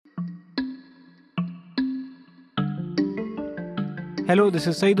Hello, this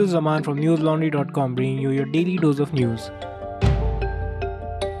is Saidul Zaman from newslaundry.com bringing you your daily dose of news.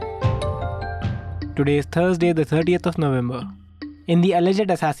 Today is Thursday, the 30th of November. In the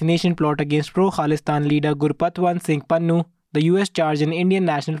alleged assassination plot against pro-Khalistan leader Gurpatwant Singh Pannu, the US charged an Indian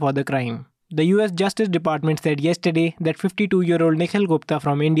national for the crime. The US Justice Department said yesterday that 52-year-old Nikhil Gupta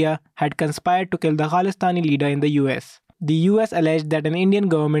from India had conspired to kill the Khalistani leader in the US. The US alleged that an Indian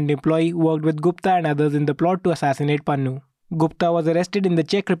government employee worked with Gupta and others in the plot to assassinate Pannu. Gupta was arrested in the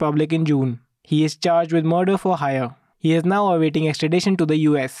Czech Republic in June. He is charged with murder for hire. He is now awaiting extradition to the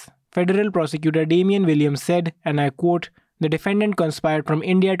US. Federal prosecutor Damian Williams said, and I quote, "The defendant conspired from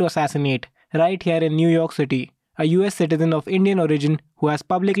India to assassinate, right here in New York City, a US citizen of Indian origin who has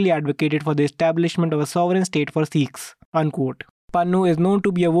publicly advocated for the establishment of a sovereign state for Sikhs," unquote. Pannu is known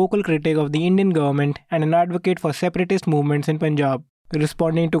to be a vocal critic of the Indian government and an advocate for separatist movements in Punjab.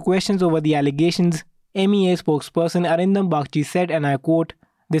 Responding to questions over the allegations, MEA spokesperson Arindam Bagchi said, and I quote,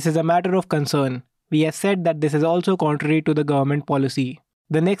 "This is a matter of concern. We have said that this is also contrary to the government policy.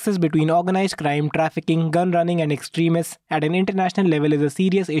 The nexus between organized crime, trafficking, gun running and extremists at an international level is a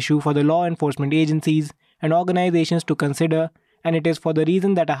serious issue for the law enforcement agencies and organizations to consider, and it is for the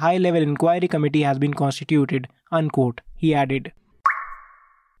reason that a high-level inquiry committee has been constituted," unquote, he added.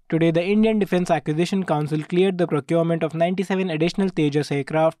 Today, the Indian Defence Acquisition Council cleared the procurement of 97 additional Tejas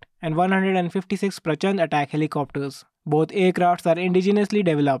aircraft and 156 Prachand attack helicopters. Both aircrafts are indigenously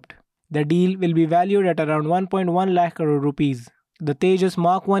developed. The deal will be valued at around 1.1 lakh crore rupees. The Tejas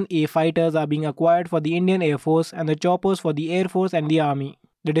Mark 1A fighters are being acquired for the Indian Air Force and the choppers for the Air Force and the Army.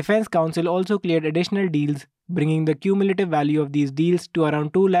 The Defence Council also cleared additional deals, bringing the cumulative value of these deals to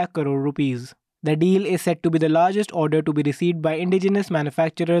around 2 lakh crore rupees. The deal is said to be the largest order to be received by indigenous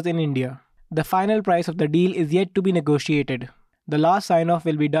manufacturers in India. The final price of the deal is yet to be negotiated. The last sign-off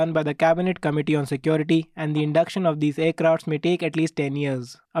will be done by the Cabinet Committee on Security, and the induction of these aircrafts may take at least 10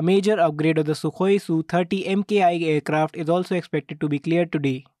 years. A major upgrade of the Sukhoi Su-30 MKI aircraft is also expected to be cleared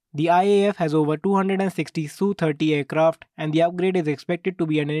today. The IAF has over 260 Su-30 aircraft, and the upgrade is expected to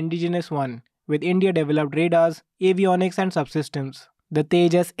be an indigenous one, with India-developed radars, avionics and subsystems. The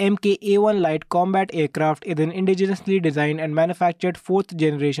Tejas Mk-A1 light combat aircraft is an indigenously designed and manufactured 4th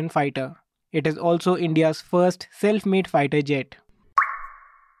generation fighter. It is also India's first self-made fighter jet.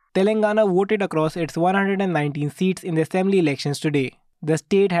 Telangana voted across its 119 seats in the assembly elections today. The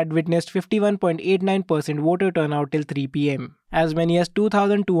state had witnessed 51.89% voter turnout till 3 pm. As many as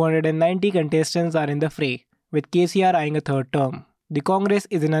 2,290 contestants are in the fray, with KCR eyeing a third term. The Congress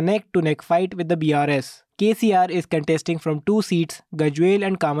is in a neck-to-neck fight with the BRS. KCR is contesting from 2 seats, Gajwel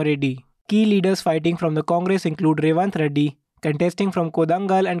and Kamareddy. Key leaders fighting from the Congress include Revant Reddy, contesting from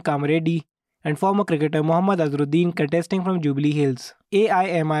Kodangal and Kamareddy, and former cricketer Mohammad Azharuddin contesting from Jubilee Hills.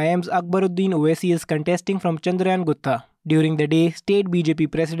 AIMIM's Akbaruddin Owaisi is contesting from Chandrayan Gutta. During the day, State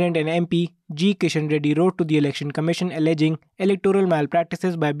BJP President and MP G. Kishan Reddy wrote to the Election Commission alleging electoral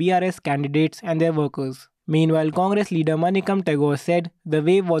malpractices by BRS candidates and their workers. Meanwhile, Congress leader Manikam Tagore said the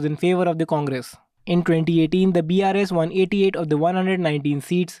wave was in favour of the Congress. In 2018, the BRS won 88 of the 119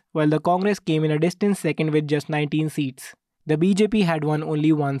 seats, while the Congress came in a distant second with just 19 seats. The BJP had won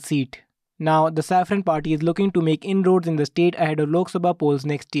only 1 seat. Now, the Saffron Party is looking to make inroads in the state ahead of Lok Sabha polls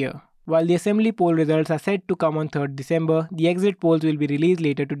next year. While the assembly poll results are set to come on 3rd December, the exit polls will be released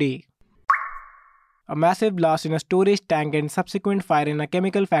later today. A massive blast in a storage tank and subsequent fire in a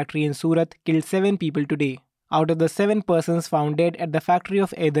chemical factory in Surat killed 7 people today. Out of the 7 persons found dead at the factory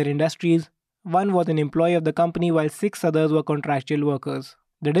of Ether Industries, 1 was an employee of the company while 6 others were contractual workers.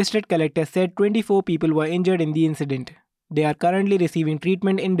 The district collector said 24 people were injured in the incident. They are currently receiving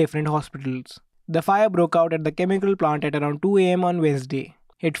treatment in different hospitals. The fire broke out at the chemical plant at around 2 am on Wednesday.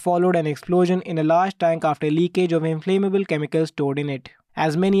 It followed an explosion in a large tank after leakage of inflammable chemicals stored in it.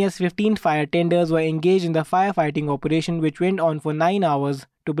 As many as 15 fire tenders were engaged in the firefighting operation, which went on for 9 hours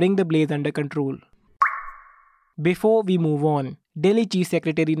to bring the blaze under control. Before we move on, Delhi Chief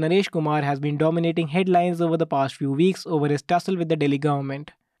Secretary Naresh Kumar has been dominating headlines over the past few weeks over his tussle with the Delhi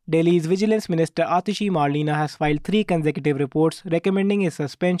government. Delhi's Vigilance Minister Atishi Marlina has filed 3 consecutive reports recommending his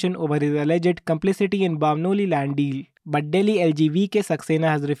suspension over his alleged complicity in Bamnoli land deal. But Delhi LG VK Saxena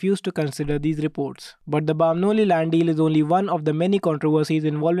has refused to consider these reports. But the Bamnoli land deal is only one of the many controversies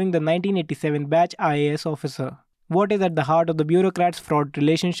involving the 1987 batch IAS officer. What is at the heart of the bureaucrats' fraught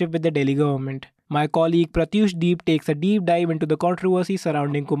relationship with the Delhi government? My colleague Pratyush Deep takes a deep dive into the controversy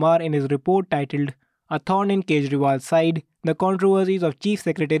surrounding Kumar in his report titled A Thorn in Kejriwal's Side, The Controversies of Chief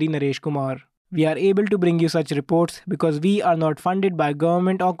Secretary Naresh Kumar. We are able to bring you such reports because we are not funded by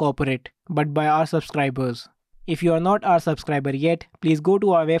government or corporate, but by our subscribers. If you are not our subscriber yet, please go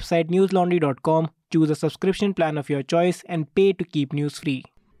to our website newslaundry.com, choose a subscription plan of your choice, and pay to keep news free.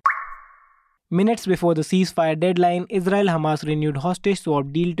 Minutes before the ceasefire deadline, Israel-Hamas renewed hostage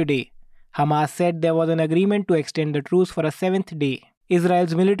swap deal today. Hamas said there was an agreement to extend the truce for a seventh day.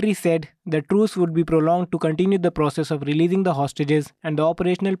 Israel's military said the truce would be prolonged to continue the process of releasing the hostages, and the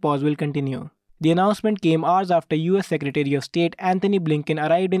operational pause will continue. The announcement came hours after US Secretary of State Anthony Blinken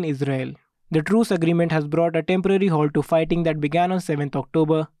arrived in Israel. The truce agreement has brought a temporary halt to fighting that began on 7th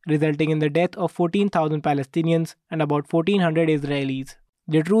October, resulting in the death of 14,000 Palestinians and about 1,400 Israelis.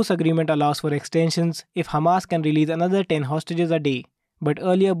 The truce agreement allows for extensions if Hamas can release another 10 hostages a day, but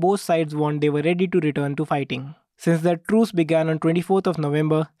earlier both sides warned they were ready to return to fighting. Since the truce began on 24th of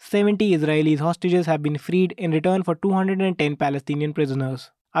November, 70 Israeli hostages have been freed in return for 210 Palestinian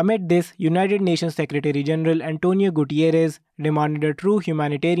prisoners. Amid this, United Nations Secretary General Antonio Guterres demanded a true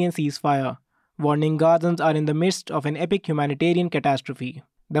humanitarian ceasefire, warning Gazans are in the midst of an epic humanitarian catastrophe.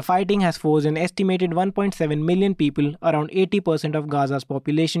 The fighting has forced an estimated 1.7 million people, around 80% of Gaza's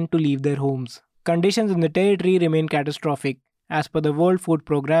population, to leave their homes. Conditions in the territory remain catastrophic, as per the World Food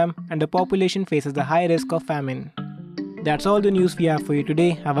Programme, and the population faces a high risk of famine. That's all the news we have for you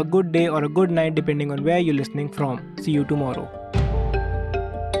today. Have a good day or a good night depending on where you're listening from. See you tomorrow.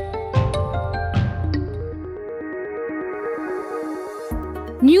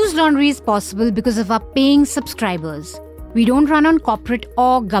 News Laundry is possible because of our paying subscribers. We don't run on corporate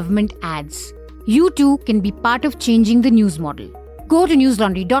or government ads. You too can be part of changing the news model. Go to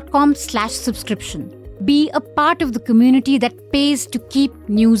newslaundry.com/subscription. Be a part of the community that pays to keep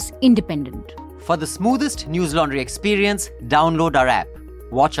news independent. For the smoothest News Laundry experience, download our app.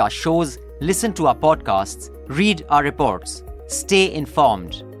 Watch our shows, listen to our podcasts, read our reports. Stay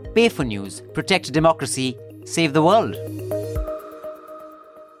informed. Pay for news, protect democracy, save the world.